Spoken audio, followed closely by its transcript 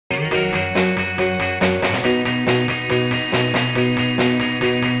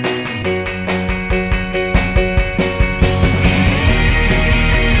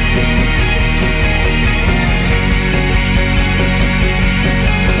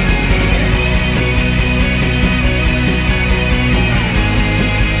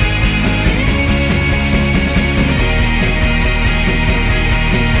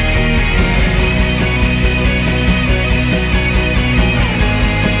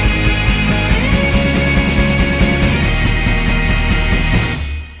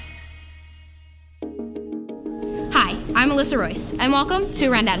Alyssa Royce, and welcome to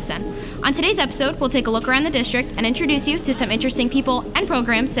Around Edison. On today's episode, we'll take a look around the district and introduce you to some interesting people and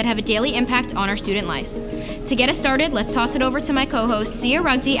programs that have a daily impact on our student lives. To get us started, let's toss it over to my co-host, Sia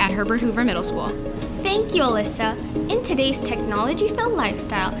Rugdy at Herbert Hoover Middle School. Thank you, Alyssa. In today's technology-filled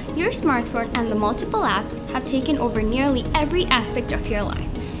lifestyle, your smartphone and the multiple apps have taken over nearly every aspect of your life.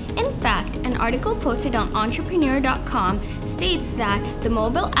 In fact, an article posted on entrepreneur.com states that the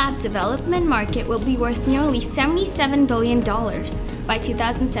mobile app development market will be worth nearly $77 billion by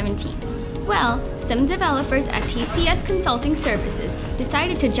 2017. Well, some developers at TCS Consulting Services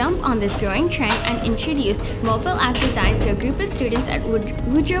decided to jump on this growing trend and introduce mobile app design to a group of students at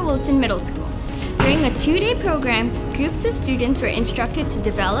Woodrow Wilson Middle School. During a two-day program, groups of students were instructed to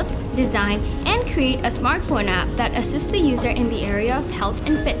develop, design, and create a smartphone app that assists the user in the area of health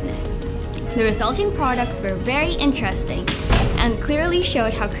and fitness. The resulting products were very interesting and clearly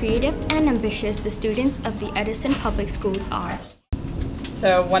showed how creative and ambitious the students of the Edison Public Schools are.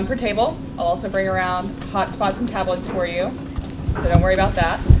 So 1 per table. I'll also bring around hotspots and tablets for you, so don't worry about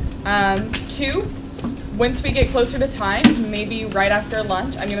that. 2, once we get closer to time, maybe right after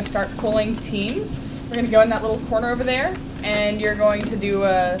lunch, I'm going to start pulling teams. We're going to go in that little corner over there, and you're going to do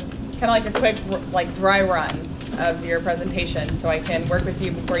a kind of like a quick dry run of your presentation, so I can work with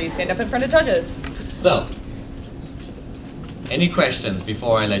you before you stand up in front of judges. So, any questions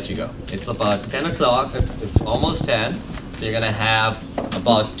before I let you go? It's about 10 o'clock, it's almost 10. So you're gonna have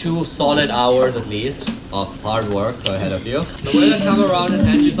about 2 solid hours at least of hard work ahead of you. So we're gonna come around and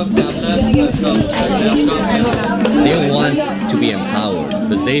hand you some tablets. They want to be empowered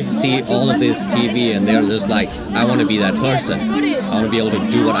because they see all of this TV and they're just like, I want to be that person. I want to be able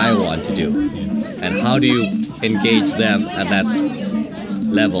to do what I want to do. And how do you engage them at that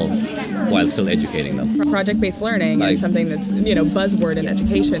level while still educating them? Project-based learning is something that's, buzzword in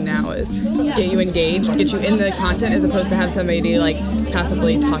education now, is get you engaged, get you in the content as opposed to have somebody like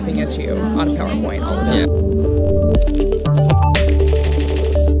passively talking at you on a PowerPoint all the time. Yeah.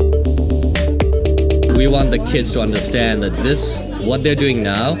 We want the kids to understand that what they're doing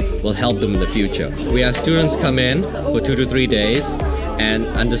now will help them in the future. We have students come in for 2 to 3 days and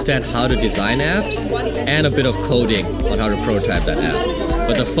understand how to design apps and a bit of coding on how to prototype that app.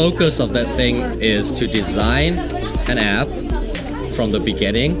 But the focus of that thing is to design an app from the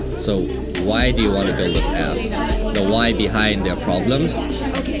beginning. So why do you want to build this app? The why behind their problems.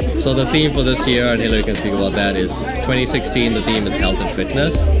 So the theme for this year, and Hillary can speak about that, is 2016, the theme is health and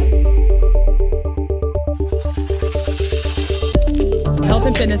fitness. Health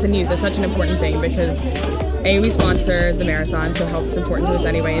and fitness and youth is such an important thing because A, we sponsor the marathon, so health is important to us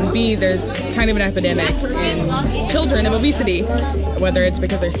anyway, and B, there's kind of an epidemic in children of obesity, whether it's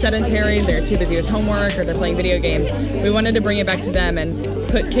because they're sedentary, they're too busy with homework, or they're playing video games. We wanted to bring it back to them and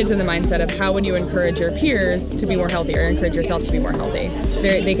put kids in the mindset of how would you encourage your peers to be more healthy or encourage yourself to be more healthy.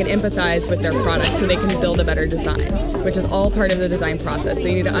 They can empathize with their product so they can build a better design, which is all part of the design process.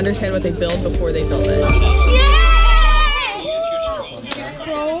 They need to understand what they build before they build it.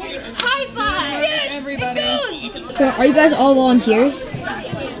 So, are you guys all volunteers?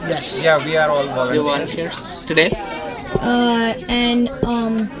 Yes. Yeah, we are all volunteers today.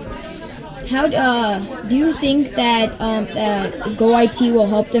 How do you think that Go IT will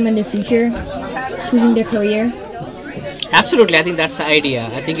help them in the future, choosing their career? Absolutely, I think that's the idea.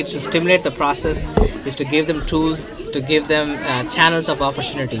 I think it's to stimulate the process, is to give them tools, to give them channels of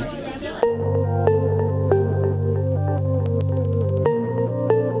opportunity.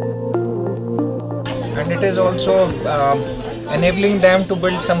 And it is also enabling them to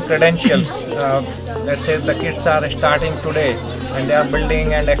build some credentials. Let's say the kids are starting today and they are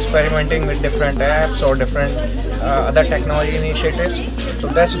building and experimenting with different apps or different other technology initiatives. So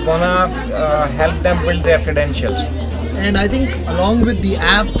that's gonna help them build their credentials. And I think along with the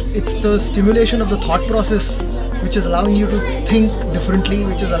app, it's the stimulation of the thought process which is allowing you to think differently,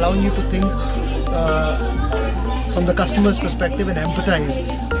 which is allowing you to think from the customer's perspective and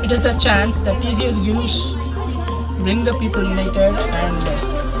empathize. It is a chance that TCS gives, bring the people united, and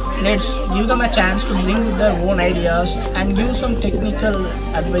let's give them a chance to bring their own ideas and give some technical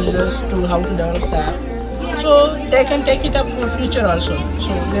advices to how to develop that. So they can take it up for future also.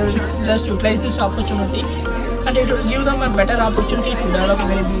 So they will just utilize this opportunity and it will give them a better opportunity to develop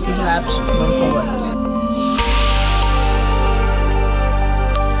very beautiful apps going forward.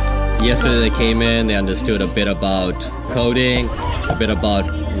 Yesterday they came in, they understood a bit about coding, a bit about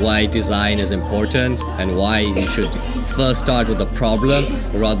why design is important and why you should first start with the problem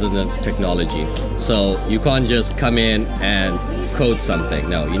rather than technology. So you can't just come in and code something.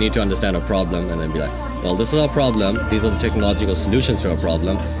 No, you need to understand a problem and then be like, well, this is our problem, these are the technological solutions to our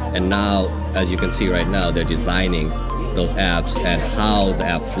problem, and now, as you can see right now, they're designing those apps and how the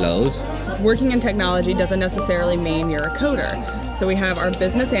app flows. Working in technology doesn't necessarily mean you're a coder. So we have our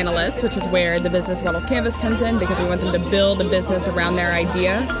business analysts, which is where the business model canvas comes in, because we want them to build a business around their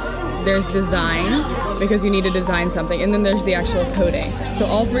idea. There's design, because you need to design something, and then there's the actual coding. So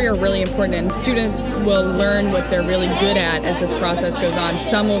all three are really important, and students will learn what they're really good at as this process goes on.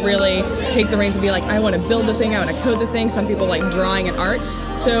 Some will really take the reins and be like, I want to build the thing, I want to code the thing. Some people like drawing and art.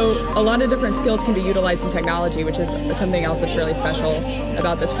 So a lot of different skills can be utilized in technology, which is something else that's really special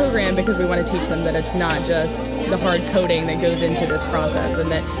about this program, because we want to teach them that it's not just the hard coding that goes into this process,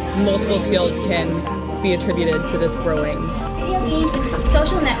 and that multiple skills can be attributed to this growing.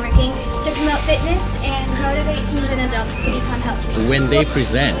 Social networking to promote fitness and motivate teens and adults to become healthy. When they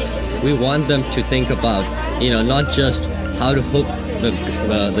present, we want them to think about, not just how to hook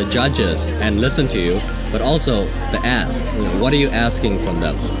the judges and listen to you, but also the ask. What are you asking from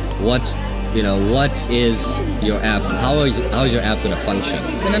them? What is your app? How is your app going to function?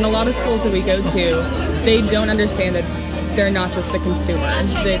 And in a lot of schools that we go to, they don't understand that they're not just the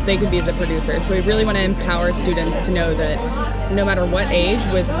consumers, that they could be the producers. So we really want to empower students to know that no matter what age,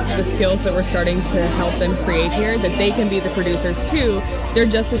 with the skills that we're starting to help them create here, that they can be the producers too. They're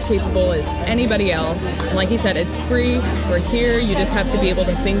just as capable as anybody else. And like he said, it's free, we're here, you just have to be able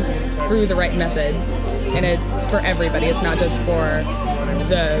to think through the right methods. And it's for everybody, it's not just for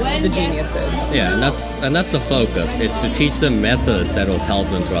the geniuses. Yeah, and that's the focus. It's to teach them methods that will help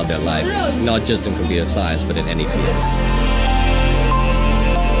them throughout their life, not just in computer science, but in any field.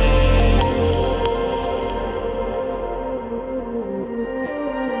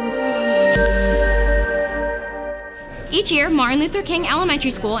 Each year, Martin Luther King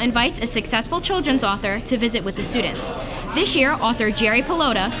Elementary School invites a successful children's author to visit with the students. This year, author Jerry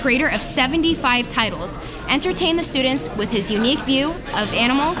Pallota, creator of 75 titles, entertained the students with his unique view of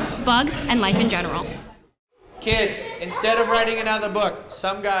animals, bugs, and life in general. Kids, instead of writing another book,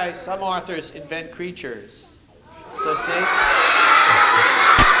 some authors invent creatures. So see?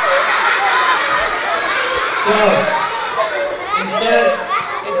 So,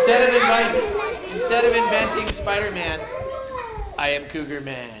 instead of inventing Spider-Man, I am Cougar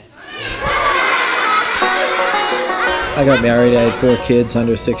Man. I got married, I had 4 kids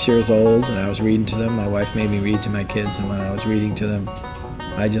under 6 years old, and I was reading to them. My wife made me read to my kids, and when I was reading to them,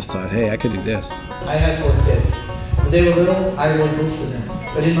 I just thought, hey, I could do this. I had 4 kids. When they were little, I read books to them.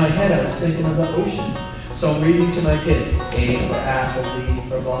 But in my head, I was thinking of the ocean. So I'm reading to my kids, A for apple, B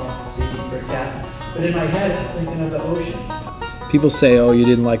for ball, C for cat. But in my head, I'm thinking of the ocean. People say, oh, you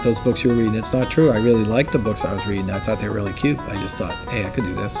didn't like those books you were reading. It's not true. I really liked the books I was reading. I thought they were really cute. I just thought, hey, I could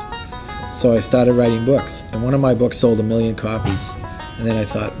do this. So I started writing books. And one of my books sold 1 million copies. And then I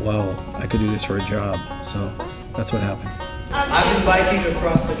thought, wow, I could do this for a job. So that's what happened. I've been biking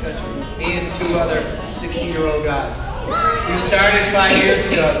across the country, me and 2 other 60-year-old guys. We started 5 years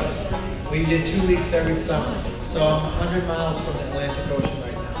ago. We did 2 weeks every summer. So I'm 100 miles from the Atlantic Ocean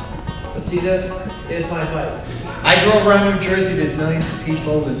right now. But see this? Here's my bike. I drove around New Jersey. There's millions of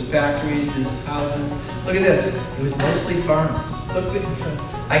people, there's factories, there's houses. Look at this. It was mostly farmers. Look in front.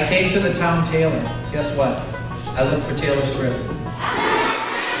 I came to the town Taylor. Guess what? I looked for Taylor Swift.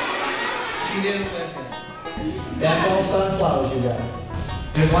 She didn't live here. That's all sunflowers, you guys.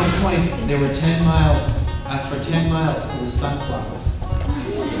 At one point, there were 10 miles. For 10 miles, there was sunflowers.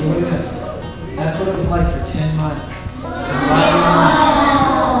 So look at this. That's what it was like for 10 miles.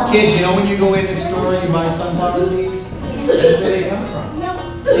 Kids, you know when you go in the store and you buy sunflower seeds? That's where they come from.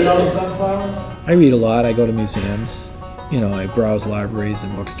 See all the sunflowers? I read a lot. I go to museums. I browse libraries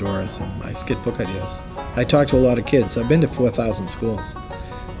and bookstores, and I get book ideas. I talk to a lot of kids. I've been to 4,000 schools.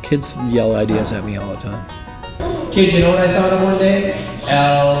 Kids yell ideas at me all the time. Kids, you know what I thought of one day?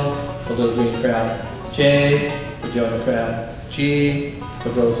 L for little green crab. J for Jonah crab. G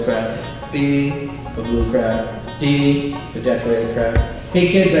for ghost crab. B for blue crab. D for decorated crab. Hey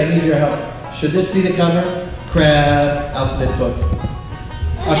kids, I need your help. Should this be the cover? Crab alphabet book.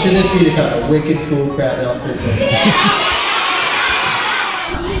 Or should this be the cover? Wicked cool crab alphabet book.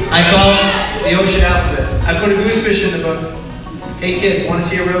 I call it the ocean alphabet. I put a goosefish in the book. Hey kids, want to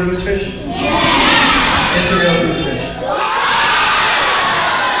see a real goosefish? Yeah. It's a real goosefish.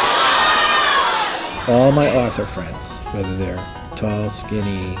 All my author friends, whether they're tall,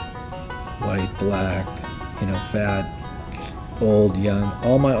 skinny, white, black, fat, old, young,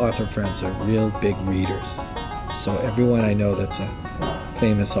 all my author friends are real big readers. So everyone I know that's a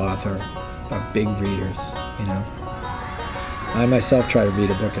famous author are big readers, I myself try to read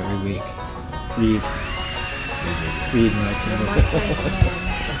a book every week. Read and write some books.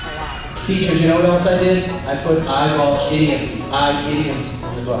 Teachers, you know what else I did? I put idioms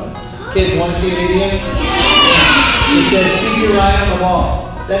in the book. Kids, want to see an idiom? It says keep your eye on the ball.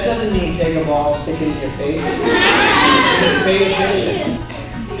 That doesn't mean take a ball and stick it in your face. It means pay attention.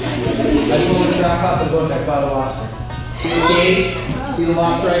 I just want to drop out the book. I caught a lobster. See the cage? See the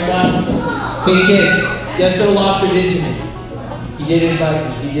lobster I caught? Hey kids, guess what a lobster did to me? He didn't bite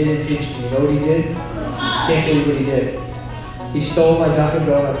me. He didn't pinch me. You know what he did? Can't believe what he did. He stole my Dunkin'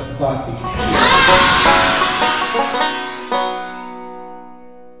 Donuts coffee.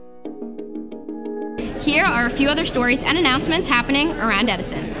 Here are a few other stories and announcements happening around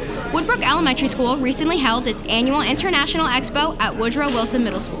Edison. Woodbrook Elementary School recently held its annual International Expo at Woodrow Wilson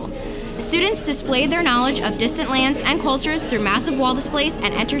Middle School. Students displayed their knowledge of distant lands and cultures through massive wall displays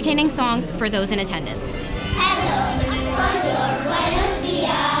and entertaining songs for those in attendance. Hello, bonjour, buenos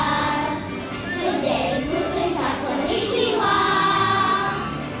dias. Good day, guten tag, konnichiwa.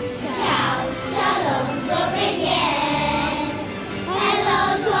 Ciao, shalom, dobre den. Hello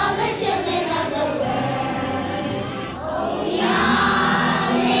to all the children of the world. Oh, we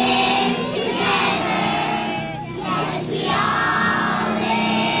all live together. Yes, we all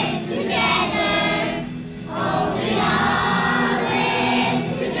live together. Oh, we all live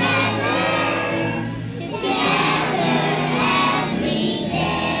together. Together every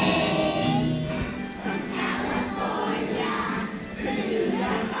day. From California to the New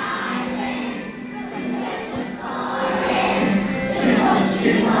York Islands, from redwood forests to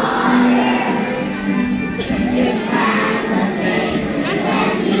ocean waters. This land was made for you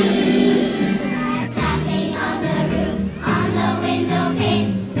and me. Tapping on the roof, on the window pane,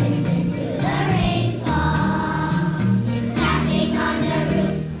 listen to the rain fall. It's tapping on the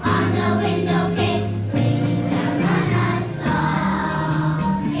roof, on the window pane, raining down on us all.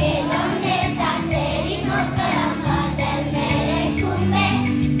 Que donde estás el ritmo caramba del merecumbe?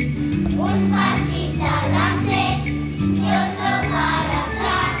 Un pasito adelante y otro para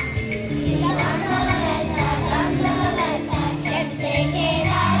atrás. Y dando la vuelta, ¿quién se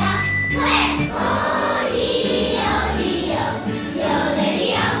quedará? Pues, oh, Dio, Dio, yo le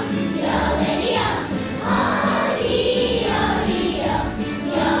dio, oh, Dio, Dio,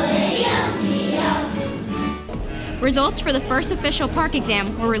 yo le dio. Results for the first official park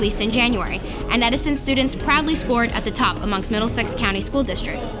exam were released in January, and Edison students proudly scored at the top amongst Middlesex County school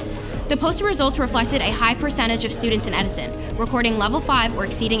districts. The posted results reflected a high percentage of students in Edison, recording level 5 or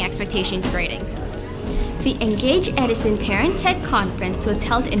exceeding expectations grading. The Engage Edison Parent Tech Conference was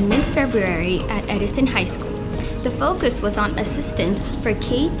held in mid-February at Edison High School. The focus was on assistance for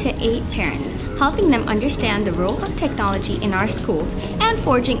K-8 parents, helping them understand the role of technology in our schools and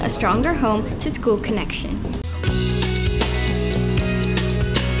forging a stronger home-to-school connection.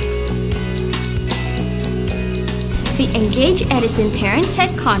 The Engage Edison Parent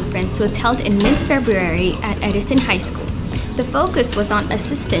Tech Conference was held in mid-February at Edison High School. The focus was on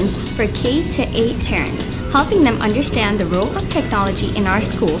assistance for K-8 parents, helping them understand the role of technology in our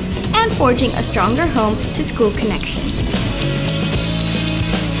schools and forging a stronger home-to-school connection.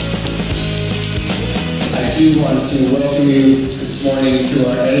 I do want to welcome you this morning to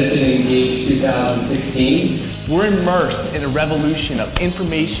our Edison Engage 2016. We're immersed in a revolution of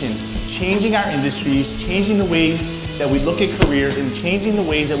information, changing our industries, changing the ways that we look at careers, and changing the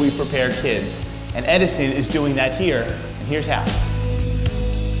ways that we prepare kids. And Edison is doing that here, and here's how.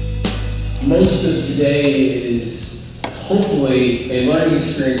 Most of today is hopefully a learning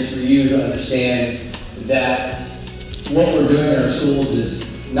experience for you to understand that what we're doing in our schools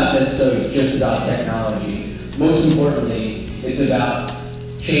is not necessarily just about technology. Most importantly, it's about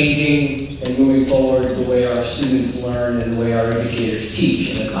changing and moving forward the way our students learn and the way our educators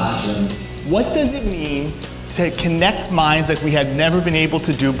teach in the classroom. What does it mean to connect minds like we had never been able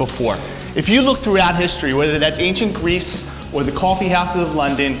to do before? If you look throughout history, whether that's ancient Greece or the coffee houses of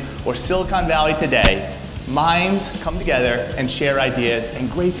London or Silicon Valley today, minds come together and share ideas,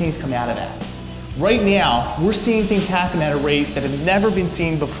 and great things come out of that. Right now, we're seeing things happen at a rate that have never been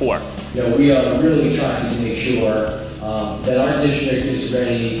seen before. You know, we are really trying to make sure that our district is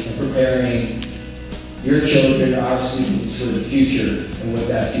ready and preparing your children, our students, for the future and what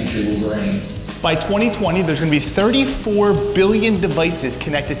that future will bring. By 2020, there's going to be 34 billion devices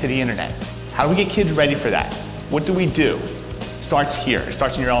connected to the internet. How do we get kids ready for that? What do we do? It starts here. It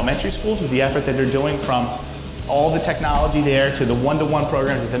starts in your elementary schools with the effort that they're doing, from all the technology there to the one-to-one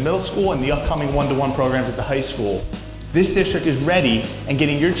programs at the middle school and the upcoming one-to-one programs at the high school. This district is ready and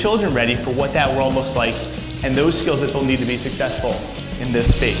getting your children ready for what that world looks like and those skills that they'll need to be successful in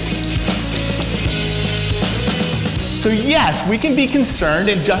this space. So yes, we can be concerned,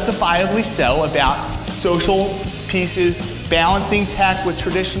 and justifiably so, about social pieces, balancing tech with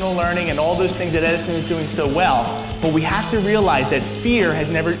traditional learning and all those things that Edison is doing so well, but we have to realize that fear has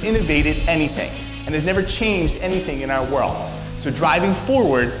never innovated anything. And and has never changed anything in our world. So driving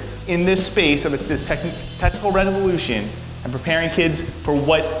forward in this space of this technical revolution and preparing kids for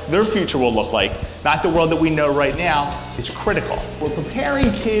what their future will look like, not the world that we know right now, is critical. We're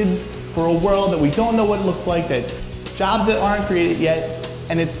preparing kids for a world that we don't know what it looks like, that jobs that aren't created yet,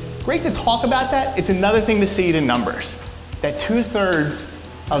 and it's great to talk about that. It's another thing to see it in numbers, that 2/3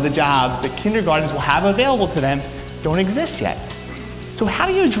 of the jobs that kindergartens will have available to them don't exist yet. So how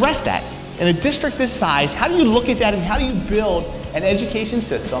do you address that? In a district this size, how do you look at that and how do you build an education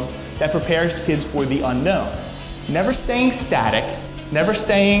system that prepares kids for the unknown? Never staying static, never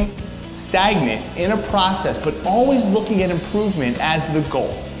staying stagnant in a process, but always looking at improvement as the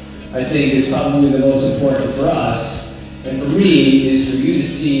goal. I think is probably the most important for us, and for me, is for you to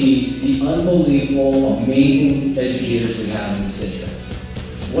see the unbelievable, amazing educators we have in this district.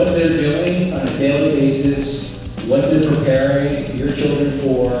 What they're doing on a daily basis, what they're preparing your children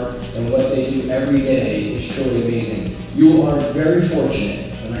for, and what they do every day is truly amazing. You are very fortunate,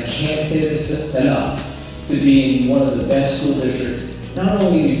 and I can't say this enough, to be in one of the best school districts, not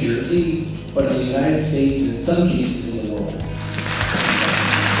only in New Jersey, but in the United States, and in some cases in the world.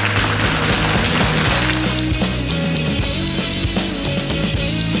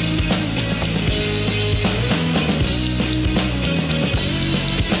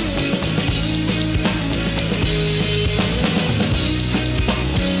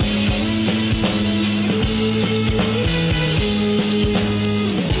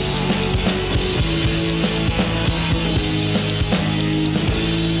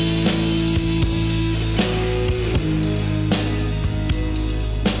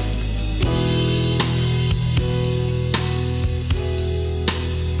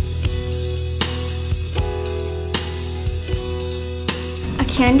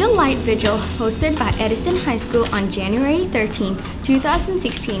 Candlelight Vigil, hosted by Edison High School on January 13,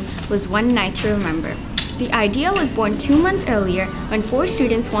 2016, was one night to remember. The idea was born 2 months earlier when 4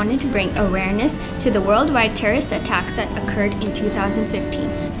 students wanted to bring awareness to the worldwide terrorist attacks that occurred in 2015,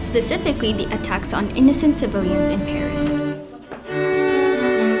 specifically the attacks on innocent civilians in Paris.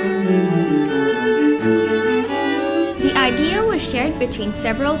 The idea was shared between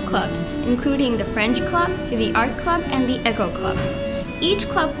several clubs, including the French Club, the Art Club, and the Echo Club. Each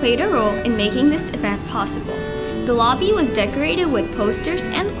club played a role in making this event possible. The lobby was decorated with posters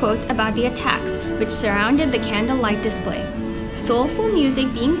and quotes about the attacks, which surrounded the candlelight display. Soulful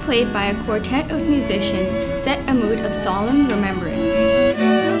music being played by a quartet of musicians set a mood of solemn remembrance.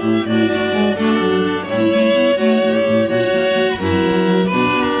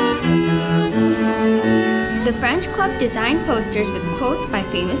 The French Club designed posters with quotes by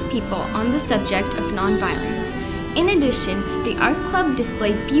famous people on the subject of nonviolence. In addition, the Art Club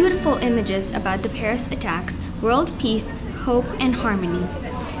displayed beautiful images about the Paris attacks, world peace, hope, and harmony.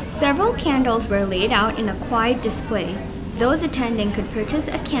 Several candles were laid out in a quiet display. Those attending could purchase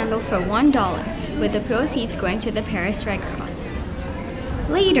a candle for $1, with the proceeds going to the Paris Red Cross.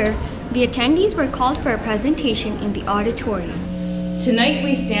 Later, the attendees were called for a presentation in the auditorium. Tonight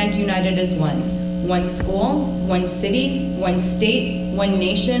we stand united as one. One school, one city, one state, one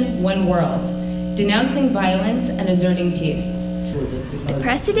nation, one world. Denouncing violence and asserting peace. The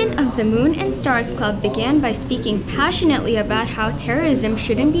president of the Moon and Stars Club began by speaking passionately about how terrorism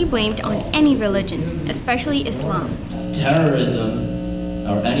shouldn't be blamed on any religion, especially Islam. Terrorism,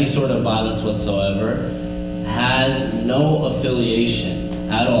 or any sort of violence whatsoever, has no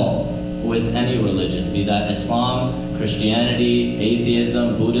affiliation at all with any religion, be that Islam, Christianity,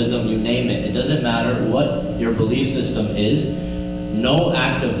 atheism, Buddhism, you name it. It doesn't matter what your belief system is. No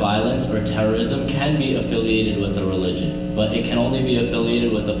act of violence or terrorism can be affiliated with a religion, but it can only be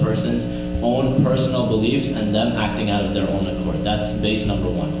affiliated with a person's own personal beliefs and them acting out of their own accord. That's base number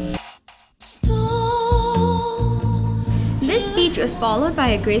one. This speech was followed by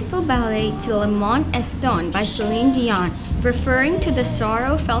a graceful ballet to Le Monde Eston by Celine Dion, referring to the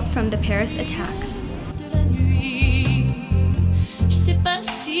sorrow felt from the Paris attacks.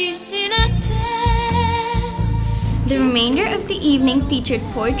 The remainder of the evening featured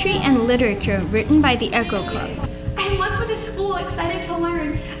poetry and literature written by the Echo Club. I once went to school excited to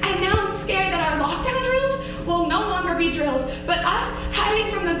learn, and now I'm scared that our lockdown drills will no longer be drills, but us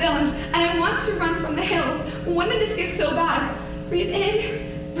hiding from the villains, and I want to run from the hills. When did this get so bad? Breathe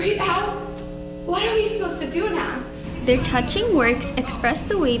in, breathe out. What are we supposed to do now? Their touching works expressed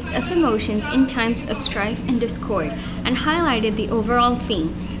the waves of emotions in times of strife and discord, and highlighted the overall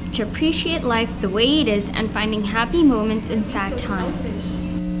theme, to appreciate life the way it is and finding happy moments in sad times.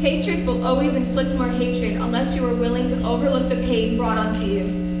 Hatred will always inflict more hatred unless you are willing to overlook the pain brought onto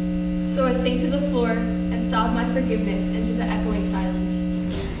you. So I sank to the floor and sobbed my forgiveness into the echoing silence.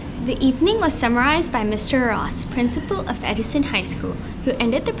 The evening was summarized by Mr. Ross, principal of Edison High School, who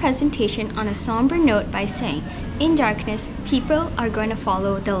ended the presentation on a somber note by saying, "In darkness, people are going to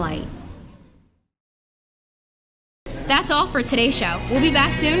follow the light." That's all for today's show. We'll be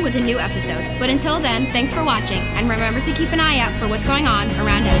back soon with a new episode. But until then, thanks for watching, and remember to keep an eye out for what's going on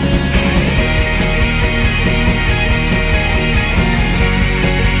around Edison.